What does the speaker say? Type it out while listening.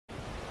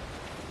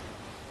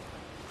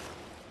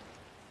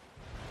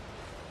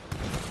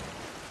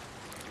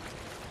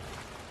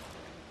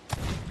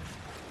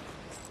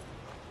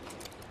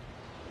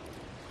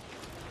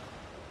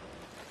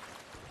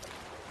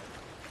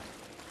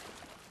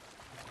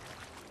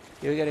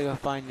We gotta go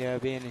find the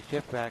abandoned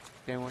shipwreck.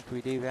 Then once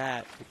we do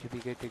that, it should be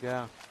good to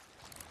go.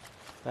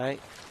 Right?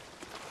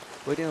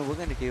 We're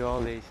gonna do all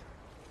these.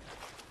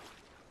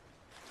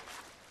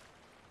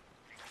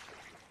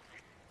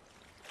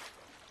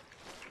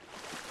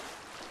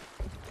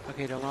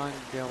 Okay, the long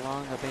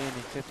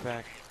abandoned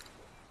shipwreck.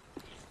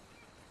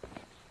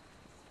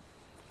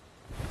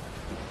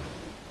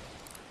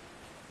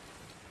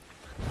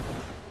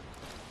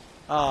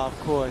 Oh, of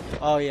course.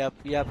 Oh, yep,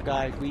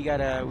 guys. We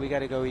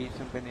gotta go eat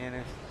some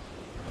bananas.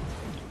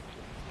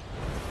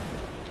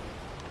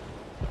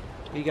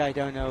 You guys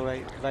don't know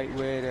right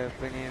where the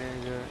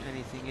bananas or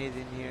anything is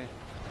in here.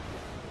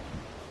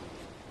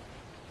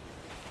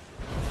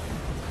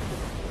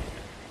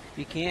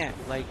 You can't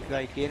like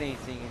get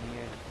anything in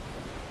here.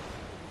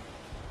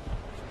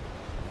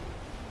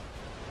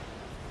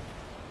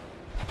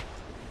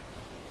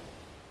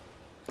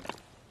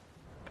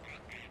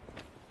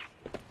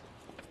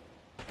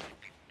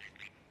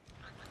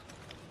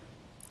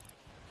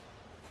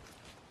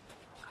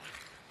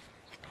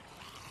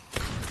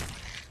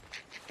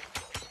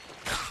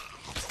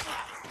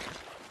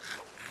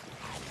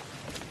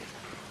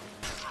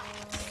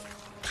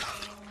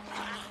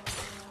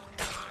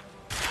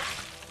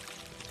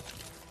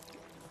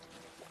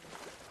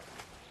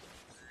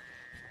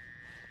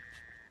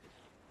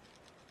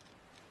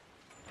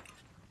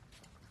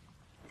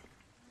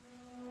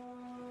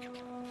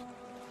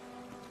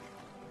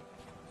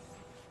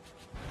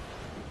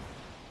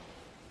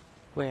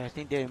 Wait, I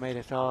think they might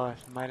have saw us.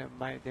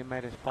 They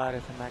might have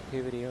spotted some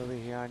activity over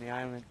here on the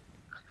island.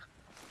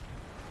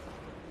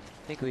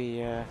 I think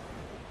we, I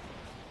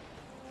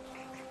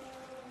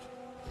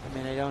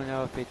mean, I don't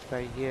know if it's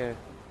right here.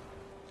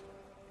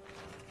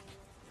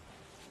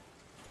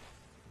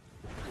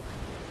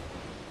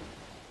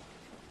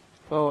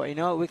 Oh, you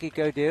know what we could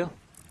go do?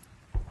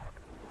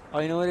 Oh,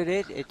 you know what it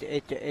is?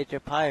 It's a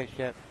pirate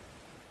ship.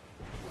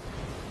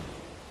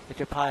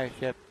 It's a pirate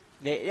ship.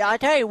 I'll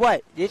tell you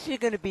what, this is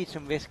going to be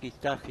some risky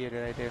stuff here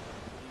that I do.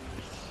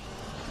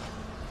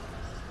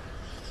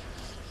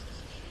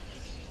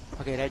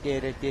 Okay, that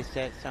did, it just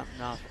set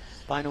something off.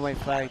 Find a white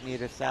flag near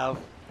the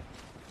south.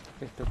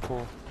 Just the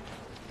pool.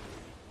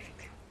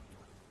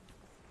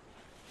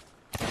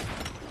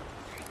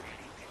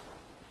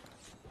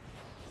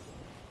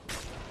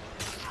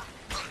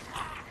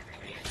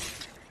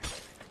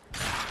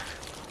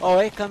 Oh,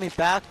 they're coming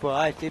back for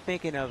us. They're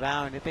making a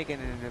round. They're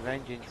making an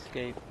avenging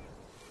escape.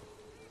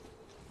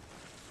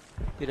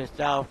 To the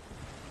south.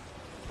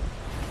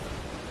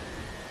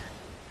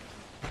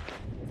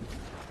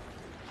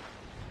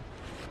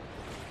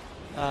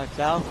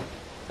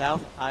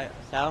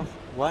 South,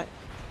 what?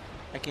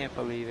 I can't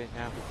believe it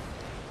now.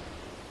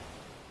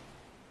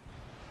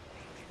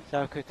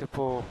 South Crystal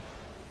Pool.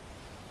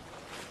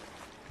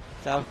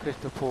 South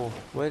Crystal Pool.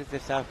 Where is the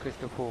South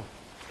Crystal Pool?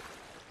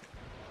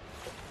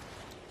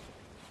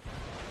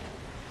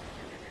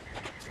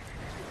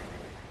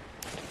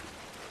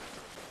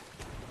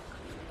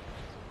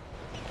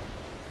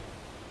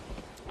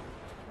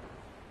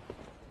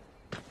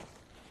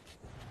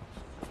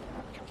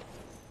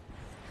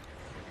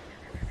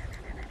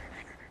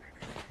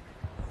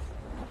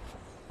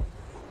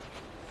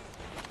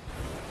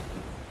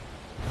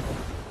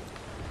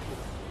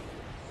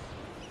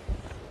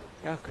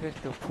 South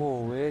Crystal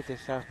Pool, where is the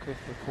South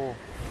Crystal Pool?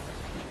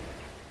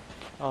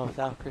 Oh,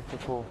 South Crystal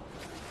Pool.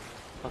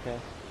 Okay.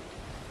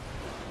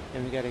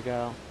 Then we gotta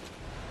go.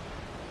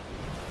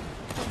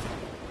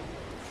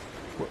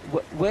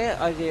 Where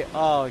are they?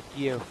 Oh, it's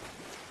you.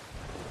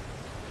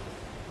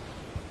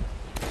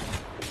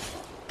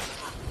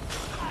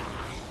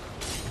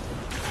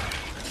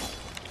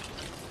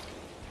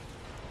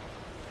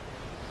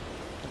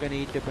 I'm gonna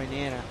eat the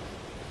banana.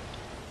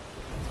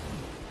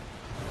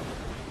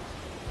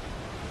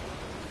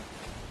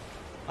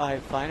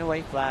 Alright, find a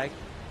white flag.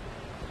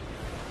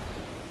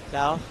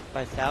 South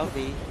by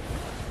southeast.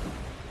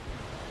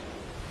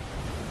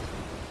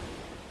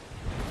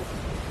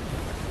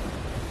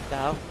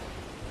 South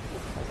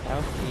by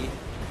southeast.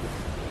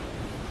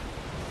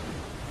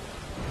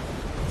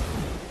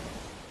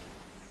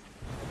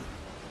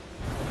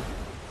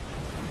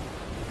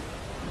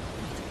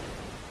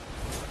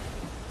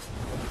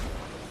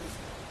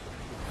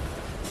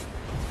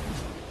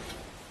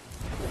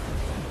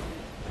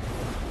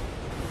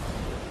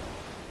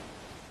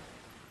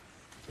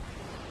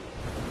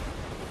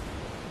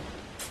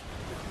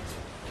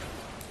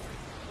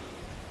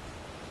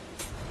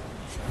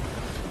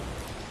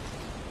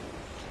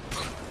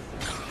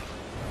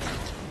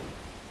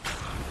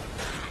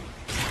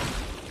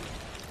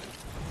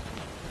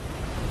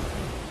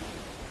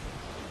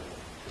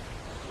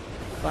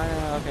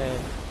 Okay.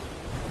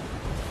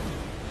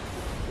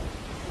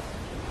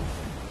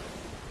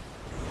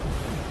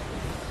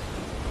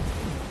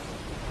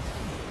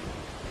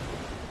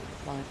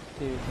 One,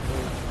 two,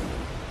 three.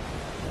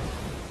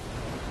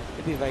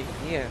 It'd be right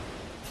here.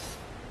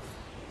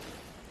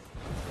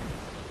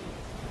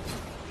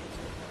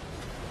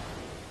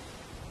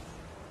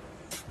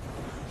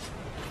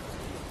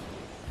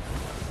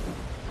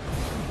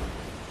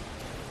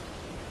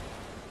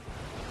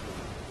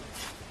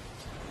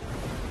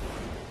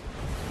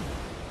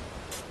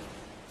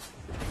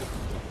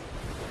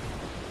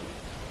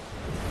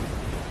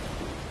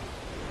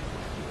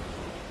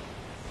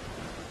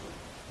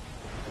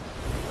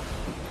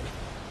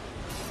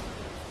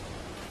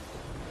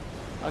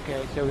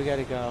 Okay, so we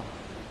gotta go.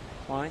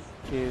 1,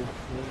 2, 3.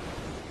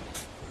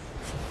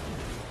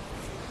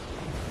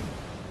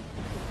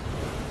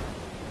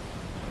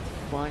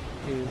 1,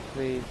 2,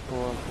 3,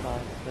 4,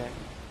 5, 6.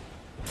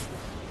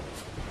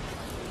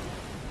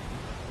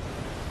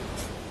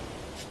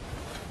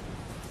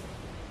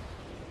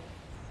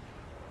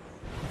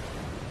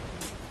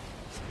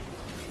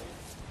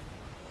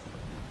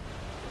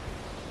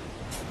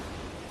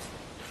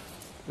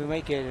 We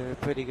might get a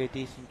pretty good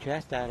decent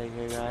chest out of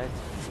here, guys.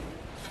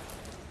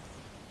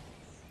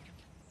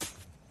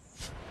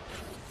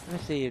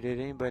 Let's see, did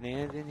any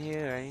bananas in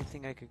here or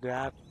anything I could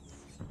grab?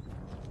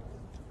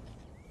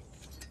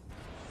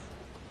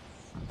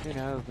 Who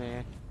knows,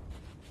 man.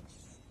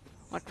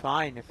 I'm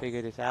trying to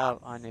figure this out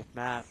on this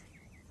map.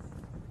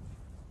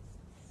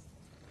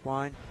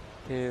 1,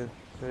 2,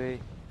 3,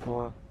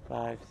 4,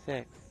 5,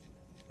 6.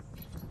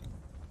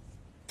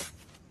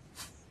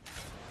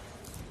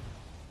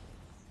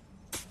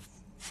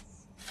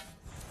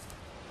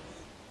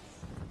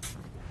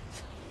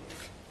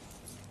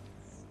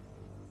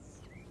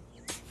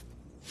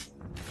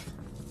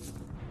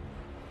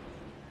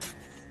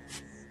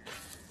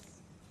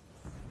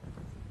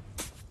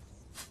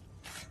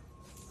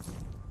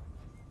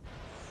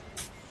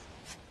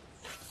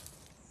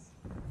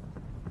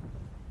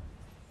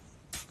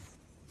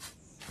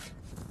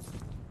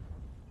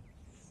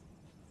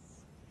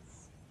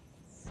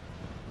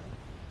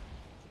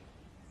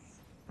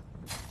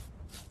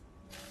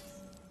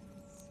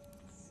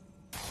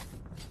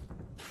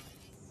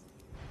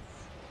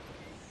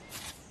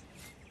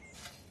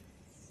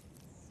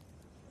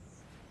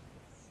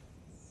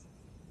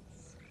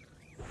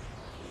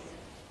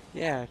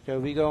 Yeah, so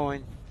we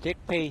going 6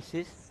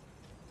 paces.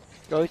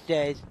 Go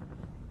stairs.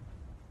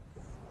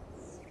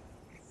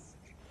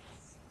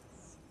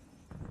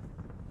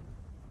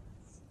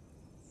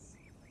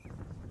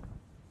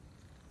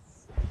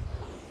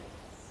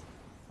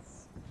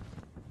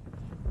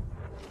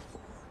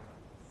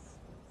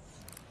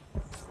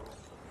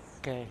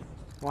 Okay,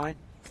 1.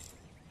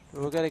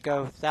 We're gonna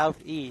go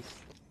southeast.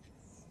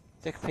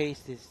 6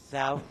 paces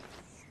south.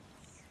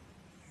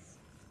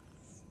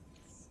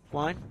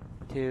 1,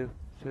 2,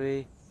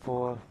 3,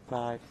 4,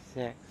 5,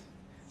 6.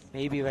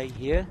 Maybe right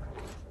here?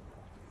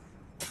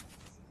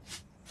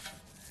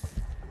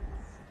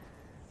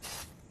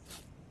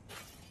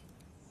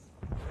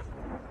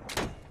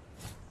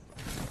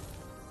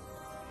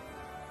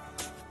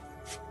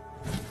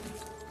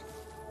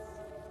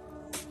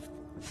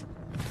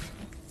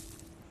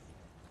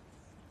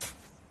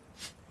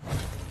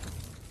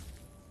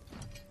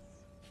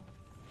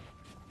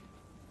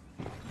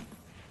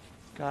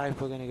 Guys,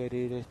 we're gonna go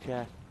do this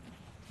chest.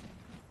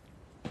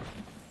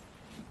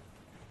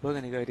 We're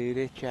gonna go do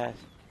this chest.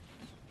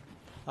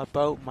 A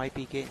boat might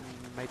be getting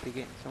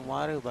some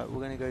water, but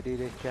we're gonna go do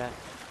this chest.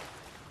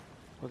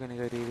 We're gonna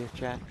go do this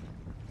chest.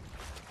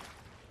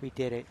 We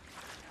did it.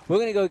 We're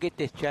gonna go get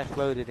this chest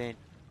loaded in.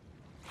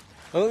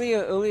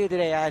 Earlier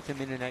today I had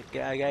some internet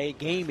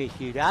game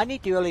issues. I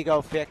need to really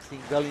go fix and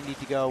really need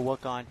to go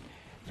work on.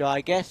 So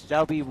I guess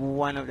that'll be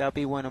one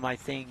of my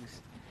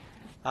things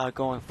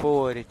going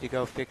forward is to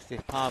go fix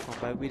this problem.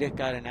 But we just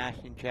got an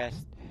ashen chest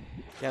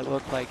that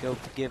looked like it'll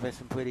give us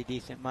some pretty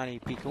decent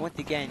money. Because once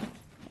again,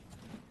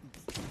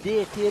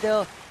 this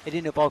here is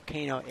in the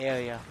volcano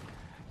area.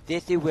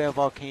 This is where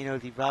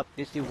volcanoes erupt.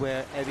 This is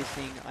where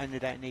everything under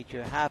that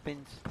nature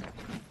happens.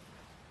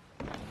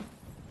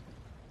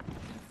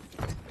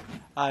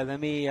 Alright, let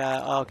me,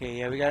 okay,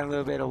 yeah, we got a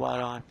little bit of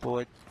water on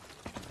board.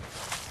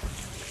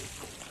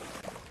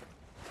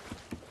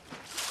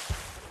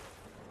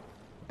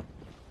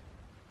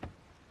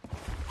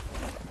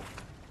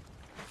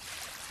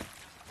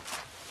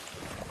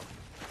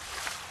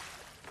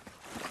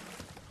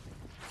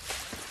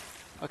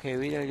 Okay,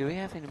 do we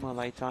have any more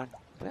lights on?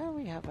 Well,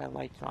 we have our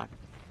lights on.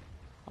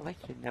 Our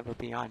lights should never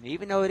be on,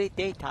 even though it is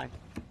daytime.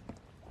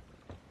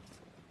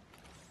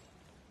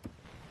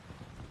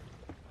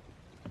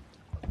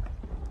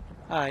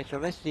 Alright, so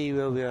let's see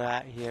where we're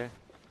at here.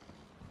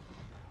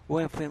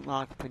 We're in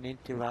Flintlock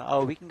Peninsula.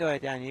 Oh, we can go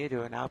down here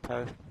to an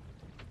outpost.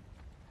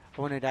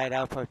 I wonder that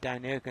outpost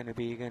down there gonna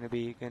be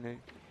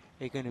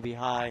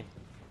high.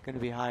 Gonna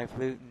be high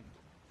fluting.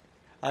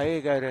 Oh,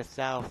 here go to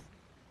south.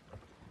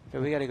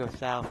 So we gotta go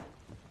south.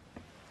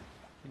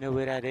 You know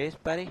where that is,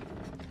 buddy?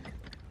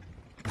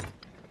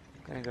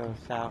 Gonna go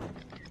south.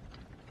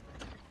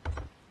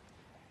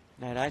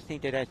 Now I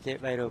think that's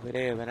it right over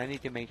there, but I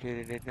need to make sure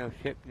that there's no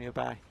ship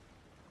nearby.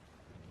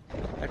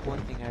 That's one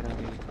thing I don't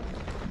need.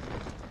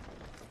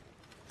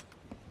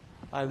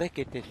 Let's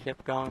get this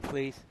ship going,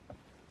 please.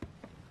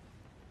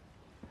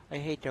 I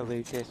hate to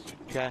lose this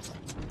chest.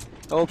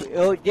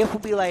 This will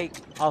be like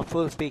our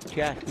first big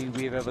chest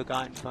we've ever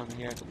gotten from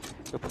here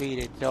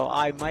completed. So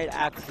I might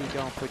actually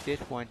go and put this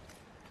one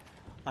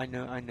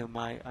under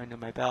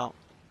my belt.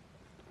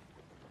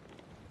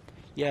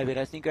 Yeah, but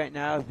I think right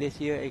now this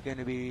year it's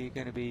gonna be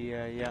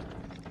yeah.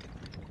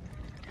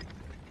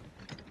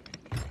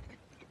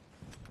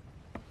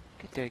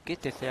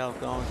 Get the sail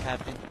going,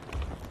 Captain.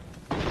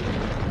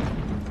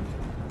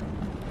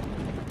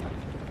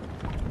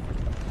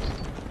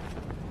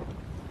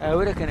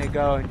 We're just gonna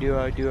go and do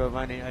a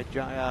run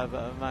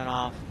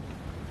off.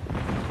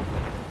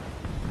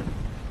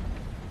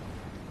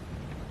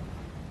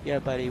 Yeah,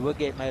 buddy, we're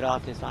getting right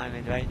off this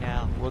island right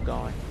now. We're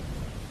going.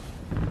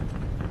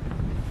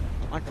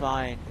 I'm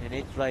trying, and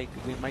it's like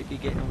we might be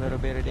getting a little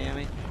bit of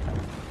damage.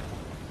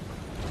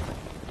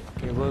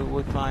 Okay,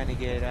 we're trying to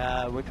get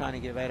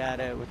right out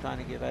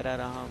of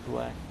harm's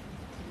way.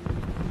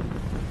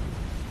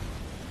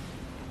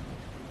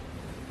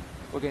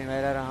 We're getting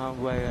right out of harm's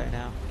way right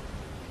now.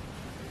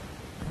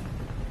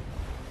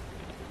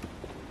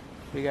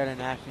 We got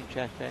an ashen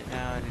chest right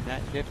now, and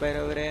that ship right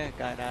over there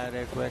got out of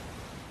there quick.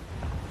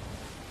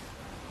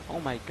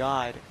 Oh my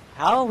God!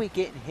 How are we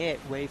getting hit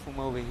way from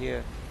over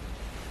here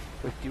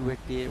with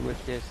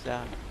this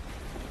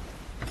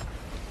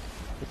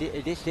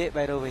it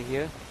right over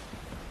here?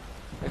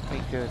 Let's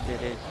make sure if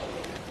it is.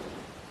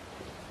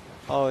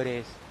 Oh, it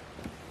is.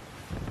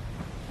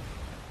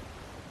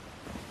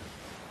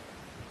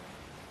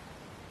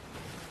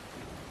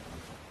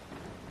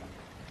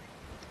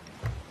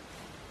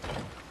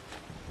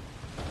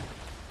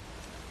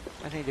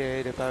 I think there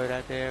is a boat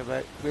out there,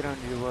 but we don't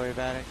need to worry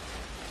about it.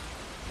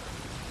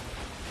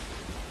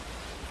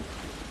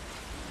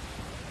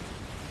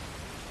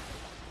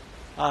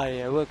 Oh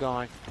yeah, we're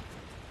going.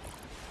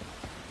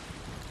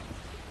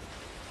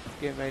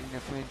 Getting ready to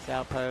Flint's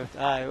outpost.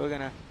 Alright, we're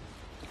gonna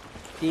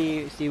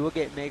see we'll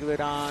get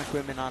Megalodon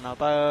swimming on our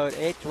boat.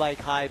 It's like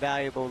high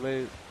valuable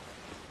loot.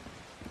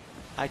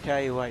 I tell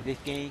you what, this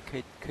game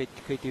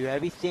could do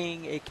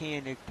everything it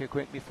can to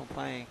quit me from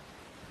playing.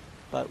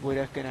 But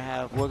we're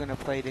gonna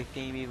play this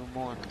game even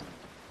more.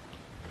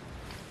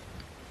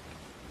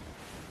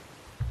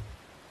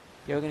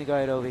 Yeah, we're gonna go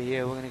right over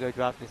here. We're gonna go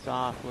drop this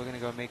off. We're gonna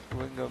go make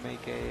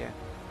a.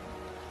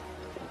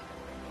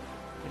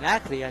 And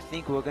actually, I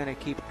think we're gonna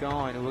keep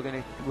going, and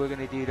we're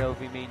gonna do those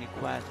remaining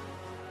quests.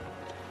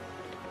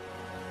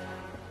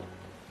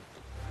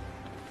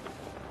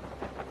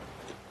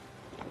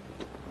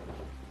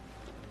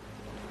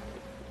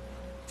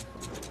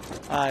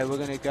 Alright, we're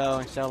gonna go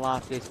and sell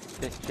off this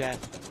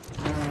chest.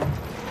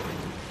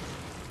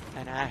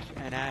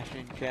 An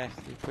ashen chest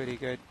is pretty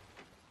good.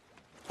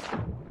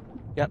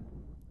 Yep.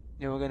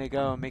 Then we're gonna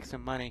go and make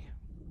some money.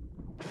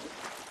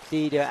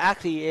 See, there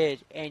actually is,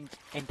 and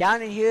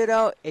down in here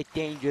though, it's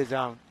danger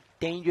zone.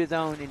 Danger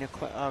zone in the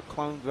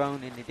clone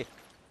zone in the.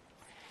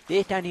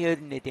 This down here is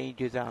in the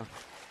danger zone.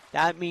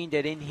 That means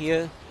that in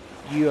here,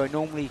 you are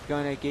normally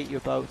gonna get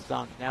your boat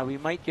sunk. Now we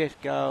might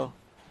just go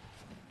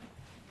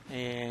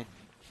and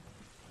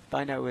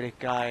find out where this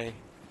guy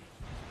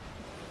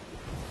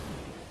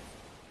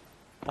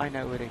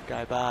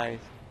buys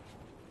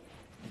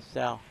and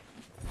sell.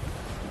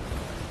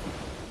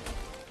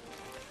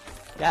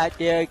 That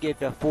there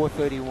gives a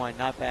 431,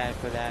 not bad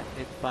for that.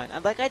 It's fun.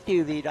 And like I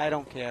do these, I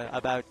don't care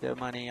about the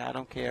money. I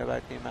don't care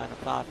about the amount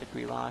of profit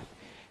we lost.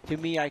 To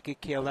me, I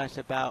could care less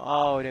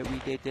about that we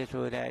did this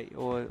or that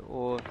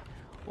or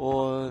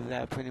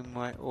that pretty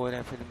much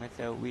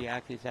that we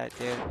actually sat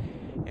there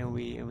and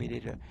we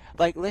did it.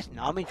 Like, listen,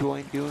 I'm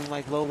enjoying doing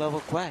like low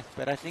level quests,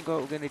 but I think what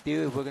we're gonna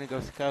do is we're gonna go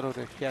scuttle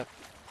the ship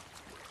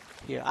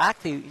here.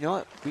 Actually, you know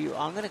what?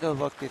 I'm gonna go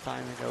look this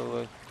island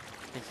over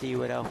and see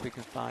what else we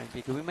can find,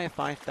 because we might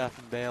find stuff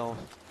in bales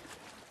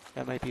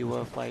that might be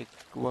worth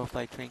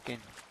drinking.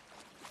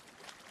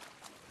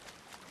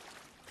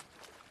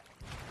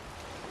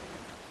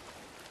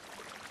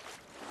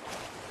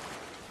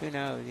 Who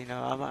knows? You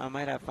know, I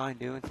might have fun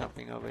doing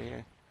something over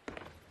here.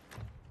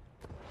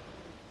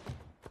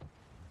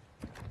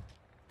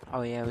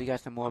 Oh yeah, we got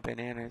some more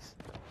bananas.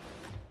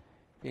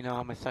 You know,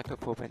 I'm a sucker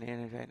for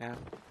bananas right now.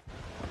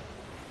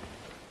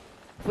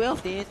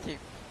 Where's the answer?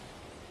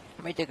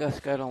 Let me take a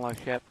scuttle on our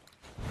ship.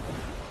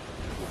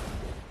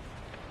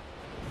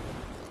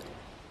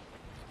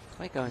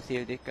 Might go and see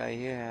what this guy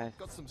here has.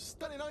 Got some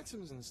stunning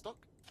items in stock.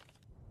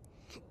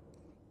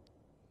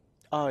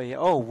 Oh yeah.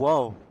 Oh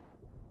whoa.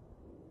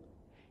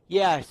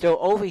 Yeah. So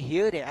over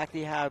here they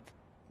actually have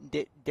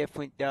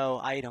different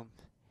items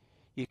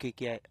you could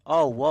get.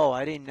 Oh whoa!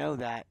 I didn't know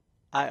that.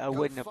 I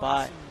wouldn't have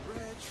bought. Some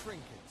rare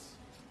trinkets.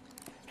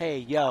 Hey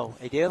yo,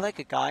 is there like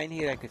a guy in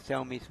here that could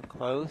sell me some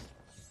clothes?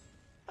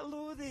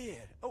 Hello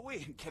there. Oh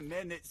wait, come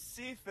in, it's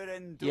safer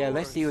indoors. Yeah,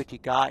 let's see what you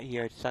got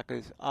here,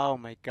 suckers. Oh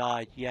my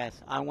god, yes.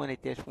 I wanted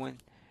this one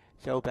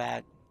so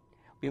bad.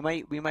 We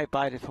might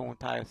buy this whole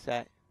entire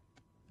set.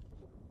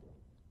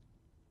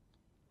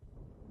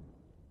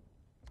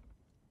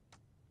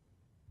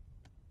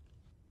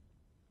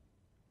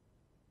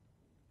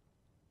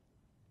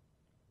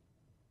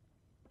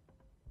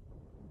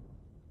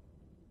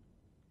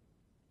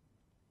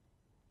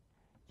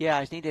 Yeah,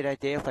 I think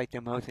that they're like the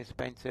most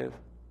expensive.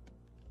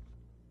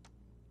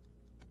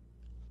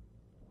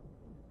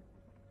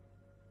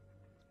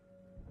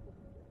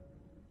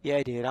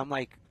 Yeah, dude, I'm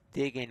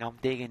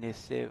digging this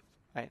suit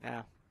right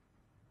now.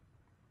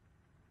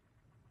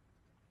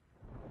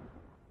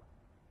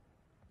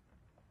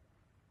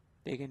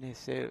 Digging this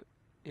suit.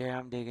 Yeah,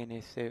 I'm digging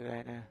this suit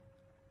right now.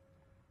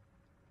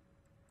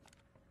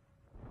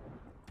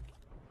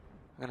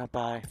 I'm gonna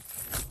buy.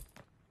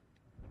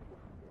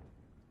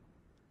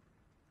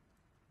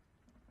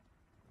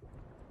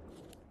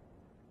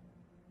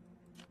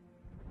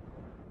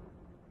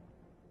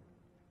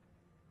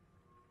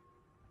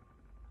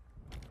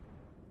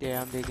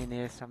 Yeah, I'm digging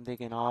this. I'm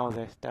digging all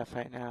this stuff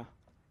right now.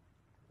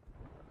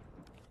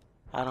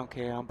 I don't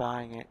care. I'm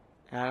buying it.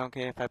 And I don't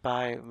care if I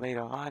buy it later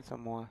on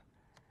some more.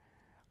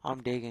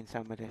 I'm digging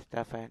some of this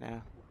stuff right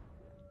now.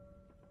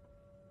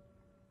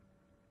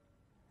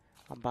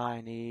 I'm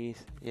buying these.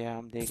 Yeah,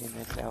 I'm digging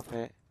this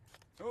outfit.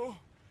 Oh,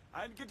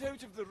 I'd get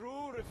out of the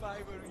roar if I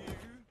were you.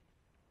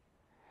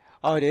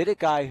 Oh, there's a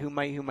guy who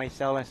might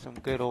sell us some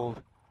good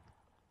old.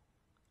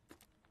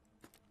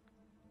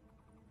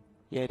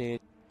 Yeah,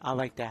 dude. I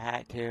like the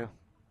hat too.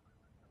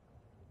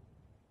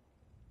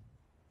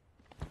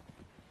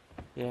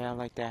 Yeah, I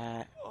like the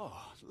hat. Oh,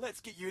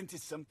 let's get you into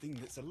something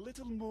that's a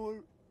little more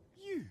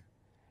you.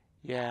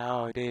 Yeah,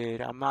 oh, dude.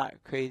 I'm not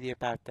crazy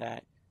about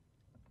that.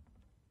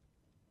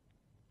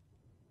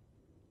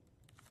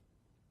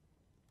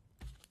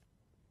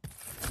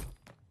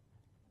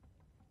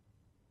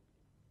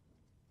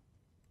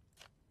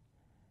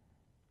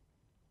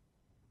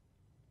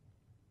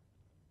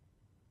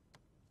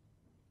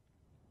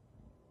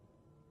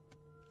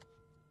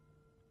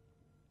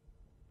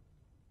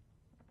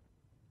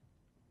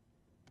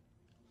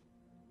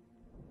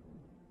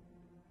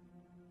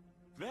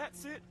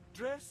 That's it.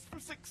 Dress for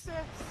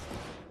success.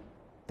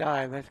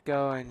 Alright, let's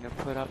go and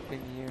put up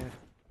in here.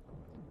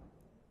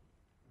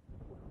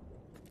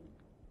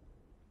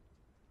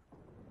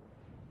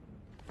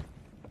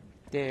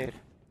 Dude,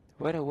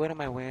 what am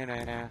I wearing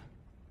right now?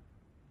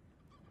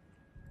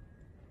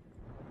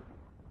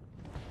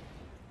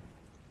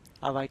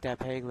 I like that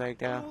peg leg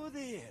though. Oh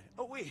there.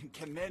 Oh wait,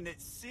 come in.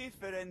 It's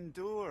safer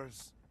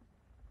indoors.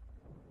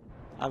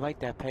 I like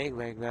that peg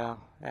leg though.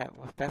 That,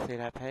 especially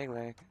that peg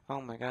leg.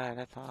 Oh my god,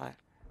 that's hot.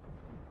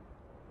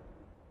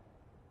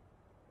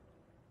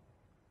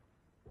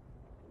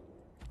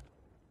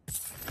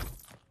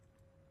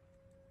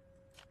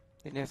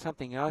 And there's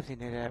something else in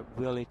there that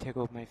really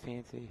tickled my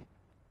fancy.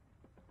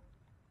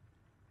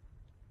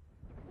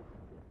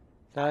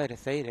 Sorry to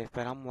say this,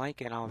 but I'm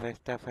liking all this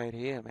stuff right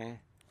here, man.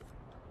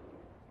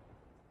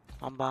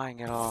 I'm buying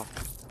it all.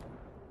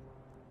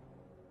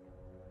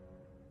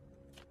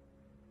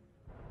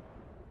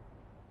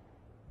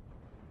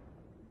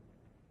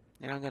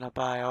 And I'm gonna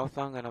buy,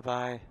 also I'm gonna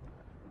buy.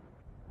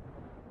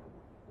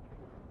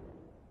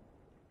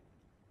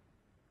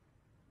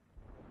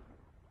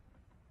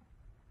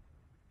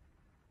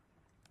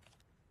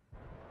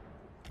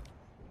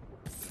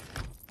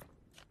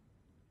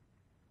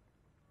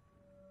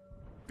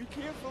 Be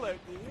careful out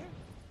there.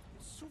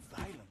 It's so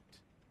violent.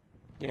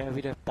 Yeah,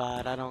 we just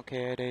bought, I don't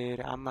care, dude.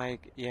 I'm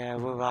like, yeah,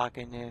 we're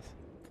rocking this.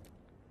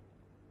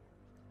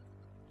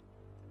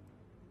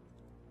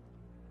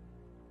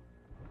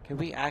 Can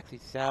we actually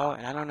sell?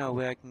 And I don't know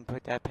where I can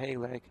put that peg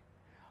leg.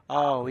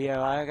 Oh,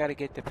 yeah, I gotta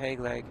get the peg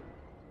leg.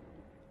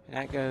 And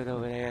that goes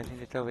over there. I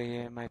think it's over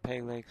here in my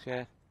peg leg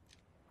chest.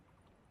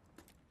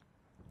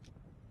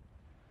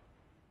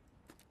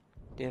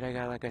 Dude, I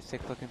got like a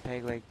sick looking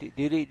peg leg.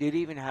 Did he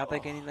even have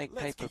like any like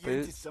Let's type of get you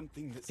into boot?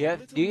 something that's Yeah, a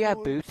little do you have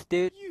more boots,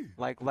 dude? you.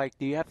 Like,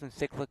 do you have some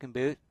sick looking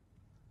boots?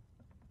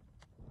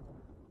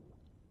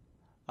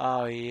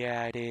 Oh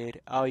yeah,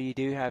 dude. Oh, you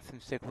do have some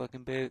sick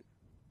looking boot.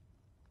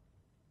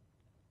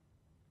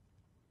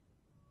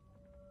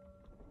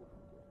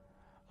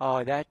 Oh,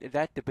 is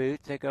that the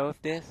boots that go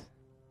with this?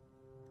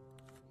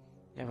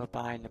 Never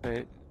buying the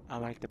boot. I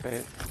like the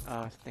boot. Oh,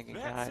 I was thinking,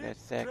 God, That's that's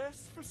it. sick.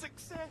 Dress for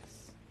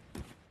success.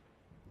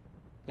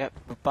 Yep,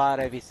 we bought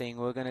everything.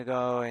 We're gonna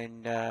go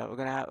and we're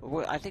gonna have.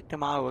 I think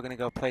tomorrow we're gonna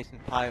go play some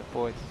Pirate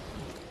Force.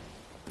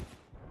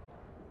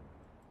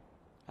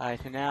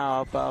 Alright, so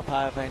now our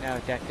pirate right now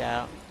is decked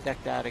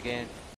out again.